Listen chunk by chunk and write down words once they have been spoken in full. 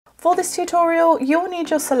For this tutorial, you'll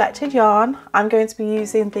need your selected yarn. I'm going to be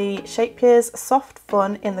using the Scheepjes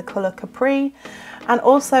Softfun in the colour Capri, and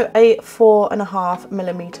also a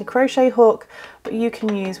 4.5mm crochet hook, but you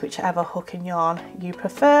can use whichever hook and yarn you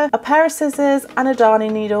prefer. A pair of scissors and a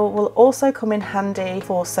darning needle will also come in handy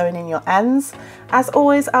for sewing in your ends. As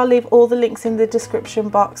always, I'll leave all the links in the description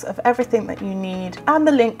box of everything that you need and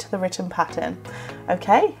the link to the written pattern.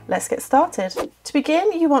 Okay, let's get started. To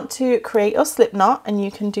begin, you want to create your slip knot, and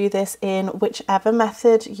you can do this in whichever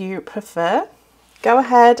method you prefer. Go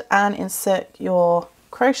ahead and insert your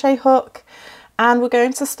crochet hook, and we're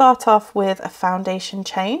going to start off with a foundation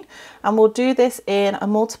chain, and we'll do this in a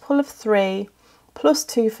multiple of 3 plus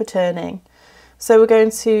 2 for turning. So we're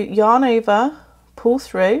going to yarn over, pull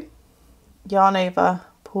through, yarn over,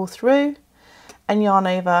 pull through, and yarn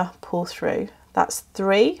over, pull through. That's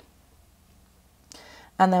 3,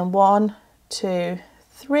 and then 1, 2,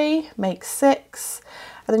 3 makes 6,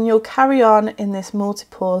 and then you'll carry on in this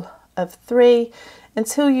multiple of 3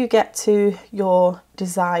 until you get to your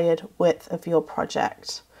desired width of your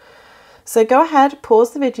project. So go ahead,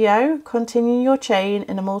 pause the video, continue your chain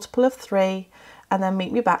in a multiple of 3, and then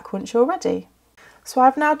meet me back once you're ready. So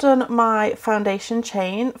I've now done my foundation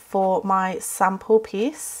chain for my sample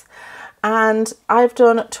piece, and I've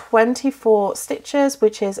done 24 stitches,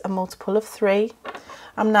 which is a multiple of 3.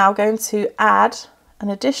 I'm now going to add an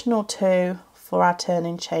additional 2 for our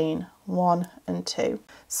turning chain, 1 and 2.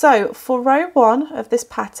 So for row 1 of this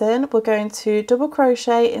pattern, we're going to double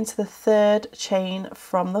crochet into the 3rd chain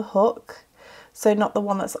from the hook. So not the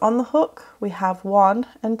one that's on the hook, we have 1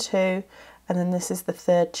 and 2, and then this is the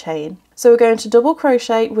 3rd chain. So we're going to double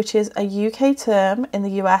crochet, which is a UK term. In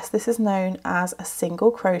the US, this is known as a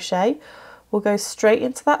single crochet. We'll go straight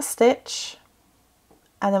into that stitch,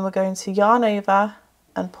 and then we're going to yarn over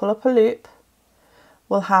and pull up a loop.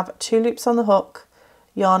 We'll have 2 loops on the hook,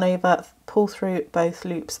 yarn over, pull through both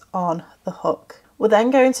loops on the hook. We're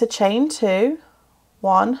then going to chain 2,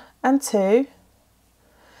 1 and 2,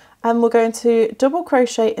 and we're going to double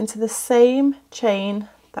crochet into the same chain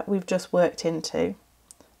that we've just worked into.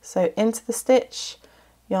 So into the stitch,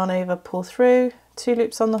 yarn over, pull through, 2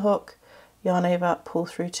 loops on the hook, yarn over, pull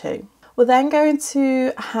through 2. We're then going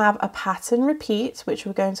to have a pattern repeat, which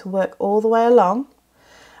we're going to work all the way along.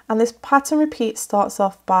 And this pattern repeat starts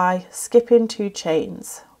off by skipping 2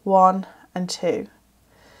 chains, 1 and 2.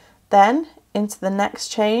 Then into the next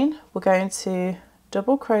chain, we're going to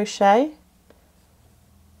double crochet,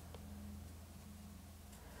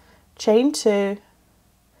 chain 2,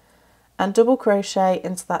 and double crochet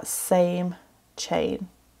into that same chain.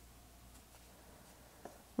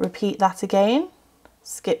 Repeat that again,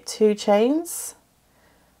 skip 2 chains,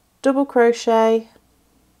 double crochet,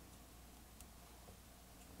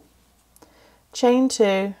 chain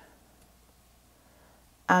 2,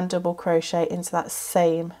 and double crochet into that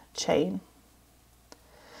same chain.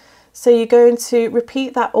 So you're going to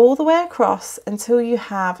repeat that all the way across until you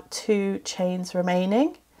have 2 chains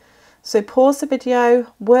remaining. So pause the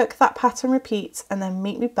video, work that pattern repeat, and then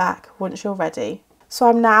meet me back once you're ready. So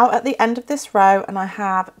I'm now at the end of this row, and I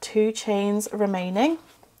have 2 chains remaining.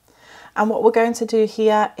 And what we're going to do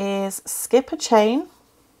here is skip a chain,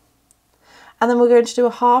 and then we're going to do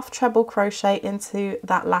a half treble crochet into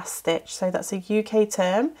that last stitch. So that's a UK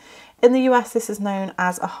term. In the US, this is known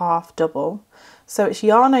as a half double. So it's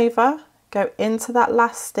yarn over, go into that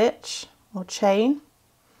last stitch or chain,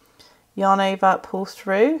 yarn over, pull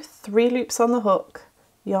through, 3 loops on the hook,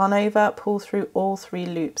 yarn over, pull through all 3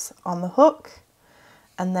 loops on the hook,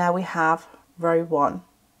 and there we have row 1.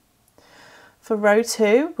 For row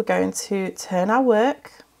 2, we're going to turn our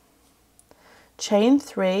work, chain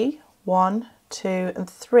 3, 1, 2 and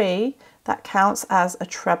 3, that counts as a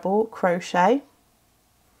treble crochet.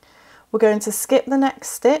 We're going to skip the next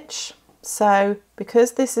stitch. So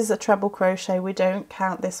because this is a treble crochet, we don't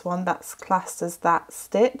count this one, that's classed as that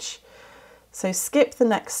stitch. So skip the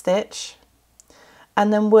next stitch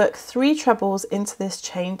and then work 3 trebles into this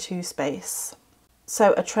chain 2 space.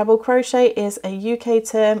 So a treble crochet is a UK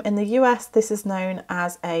term. In the US, this is known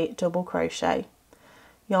as a double crochet.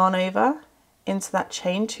 Yarn over into that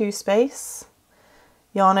chain 2 space,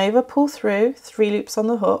 yarn over, pull through, 3 loops on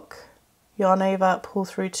the hook, yarn over, pull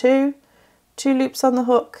through 2, 2 loops on the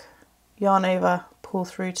hook, yarn over, pull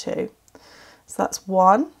through 2. So that's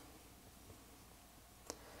 1,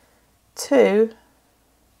 2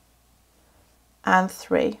 and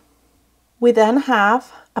 3. We then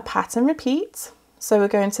have a pattern repeat. So we're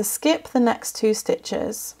going to skip the next 2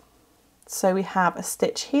 stitches. So we have a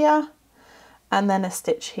stitch here and then a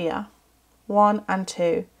stitch here, 1 and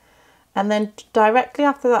 2. And then directly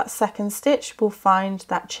after that second stitch, we'll find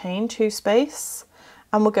that chain 2 space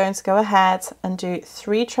and we're going to go ahead and do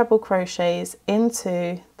 3 treble crochets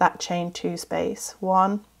into that chain 2 space.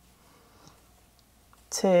 1,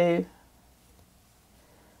 2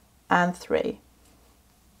 and 3,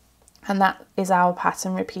 and that is our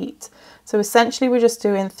pattern repeat. So essentially we're just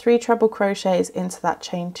doing 3 treble crochets into that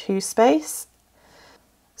chain 2 space.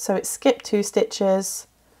 So it's skip 2 stitches,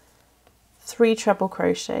 3 treble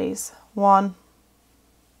crochets, 1,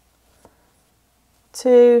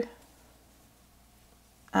 2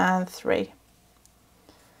 and 3,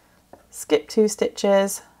 skip 2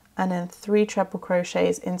 stitches, and then 3 treble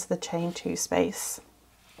crochets into the chain 2 space.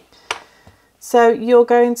 So you're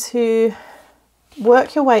going to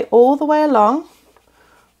work your way all the way along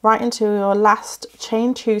right into your last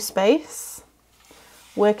chain 2 space,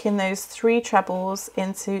 working those 3 trebles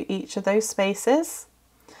into each of those spaces,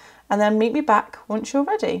 and then meet me back once you're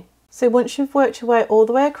ready. So once you've worked your way all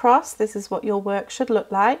the way across, this is what your work should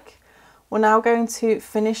look like. We're now going to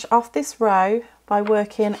finish off this row by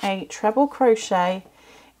working a treble crochet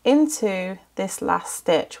into this last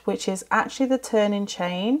stitch, which is actually the turning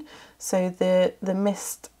chain. So the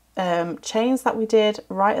missed chains that we did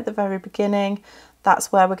right at the very beginning,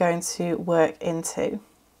 that's where we're going to work into.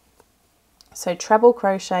 So treble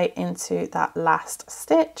crochet into that last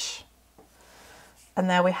stitch, and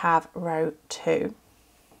there we have row 2.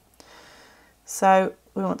 So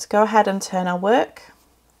we want to go ahead and turn our work.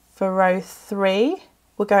 For row 3,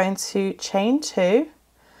 we're going to chain 2,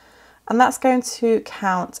 and that's going to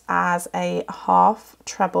count as a half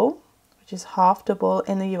treble, which is half double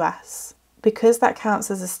in the US. Because that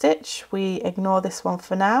counts as a stitch, we ignore this one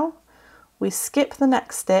for now. We skip the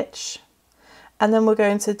next stitch, and then we're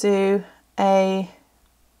going to do a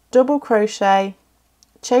double crochet,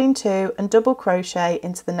 chain 2 and double crochet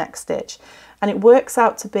into the next stitch, and it works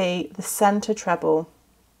out to be the center treble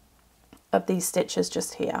of these stitches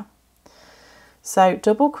just here. So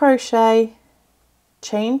double crochet,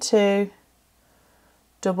 chain 2,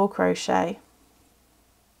 double crochet.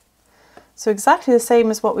 So exactly the same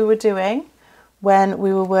as what we were doing when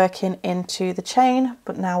we were working into the chain,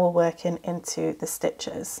 but now we're working into the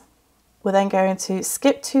stitches. We're then going to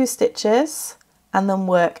skip 2 stitches and then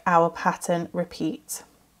work our pattern repeat.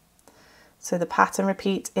 So the pattern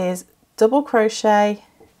repeat is double crochet,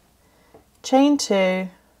 chain 2,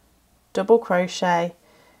 double crochet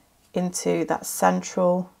into that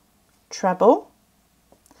central treble,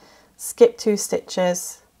 skip 2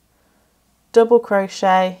 stitches, double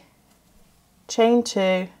crochet, chain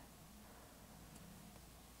 2,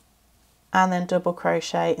 and then double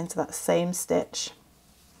crochet into that same stitch.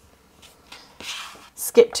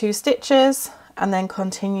 Skip 2 stitches and then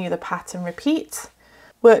continue the pattern repeat.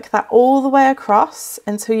 Work that all the way across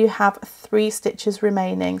until you have 3 stitches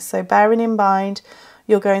remaining. So bearing in mind,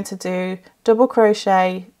 you're going to do double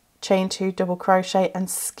crochet, chain 2, double crochet and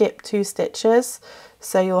skip 2 stitches.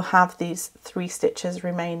 So you'll have these 3 stitches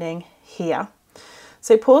remaining here.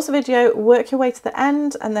 So pause the video, work your way to the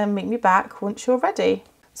end and then meet me back once you're ready.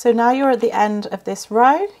 So now you're at the end of this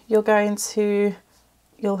row, you'll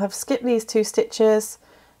have skipped these 2 stitches,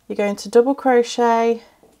 you're going to double crochet,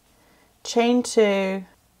 chain 2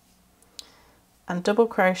 and double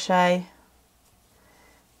crochet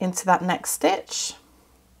into that next stitch,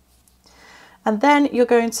 and then you're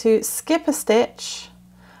going to skip a stitch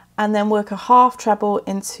and then work a half treble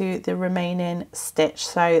into the remaining stitch.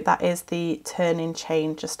 So that is the turning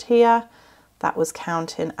chain just here, that was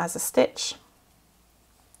counting as a stitch.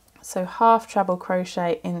 So half treble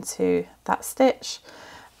crochet into that stitch,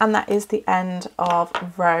 and that is the end of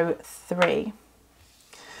row 3.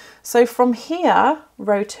 So from here,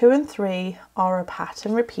 row 2 and 3 are a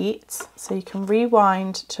pattern repeat. So you can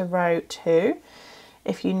rewind to row 2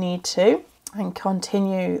 if you need to and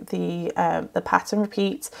continue the pattern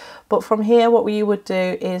repeat. But from here, what you would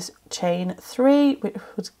do is chain 3,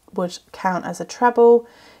 which would count as a treble.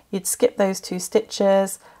 You'd skip those 2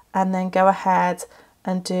 stitches and then go ahead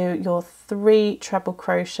and do your 3 treble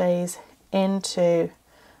crochets into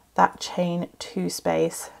that chain 2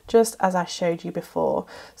 space, just as I showed you before.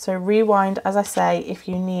 So rewind, as I say, if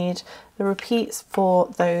you need the repeats for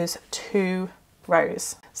those 2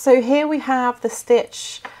 rows. So here we have the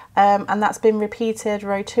stitch and that's been repeated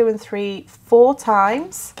row 2 and 3 4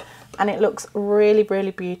 times, and it looks really,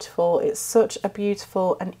 really beautiful. It's such a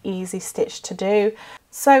beautiful and easy stitch to do.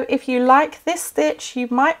 So if you like this stitch, you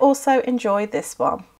might also enjoy this one.